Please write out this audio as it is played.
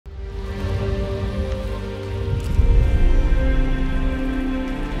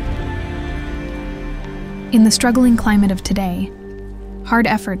In the struggling climate of today, hard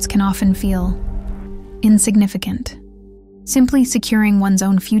efforts can often feel insignificant. Simply securing one's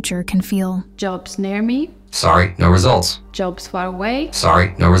own future can feel jobs near me. Sorry, no results. Jobs far away.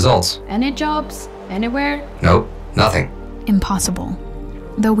 Sorry, no results. Any jobs? Anywhere? Nope, nothing. impossible.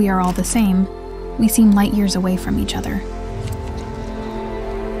 Though we are all the same, we seem light years away from each other.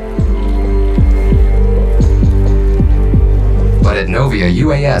 But at Novia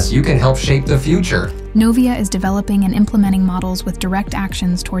UAS, you can help shape the future. Novia is developing and implementing models with direct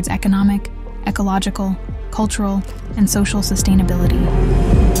actions towards economic, ecological, cultural, and social sustainability.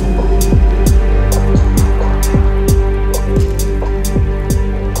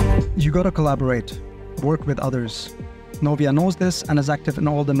 You gotta collaborate, work with others. Novia knows this and is active in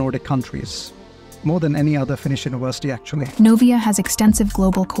all the Nordic countries. More than any other Finnish university, actually. Novia has extensive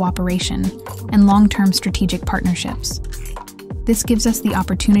global cooperation and long-term strategic partnerships. This gives us the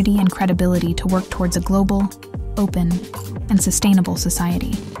opportunity and credibility to work towards a global, open, and sustainable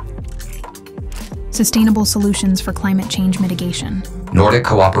society. Sustainable solutions for climate change mitigation. Nordic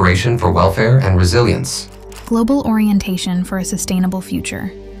cooperation for welfare and resilience. Global orientation for a sustainable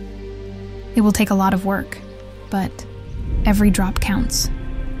future. It will take a lot of work, but every drop counts.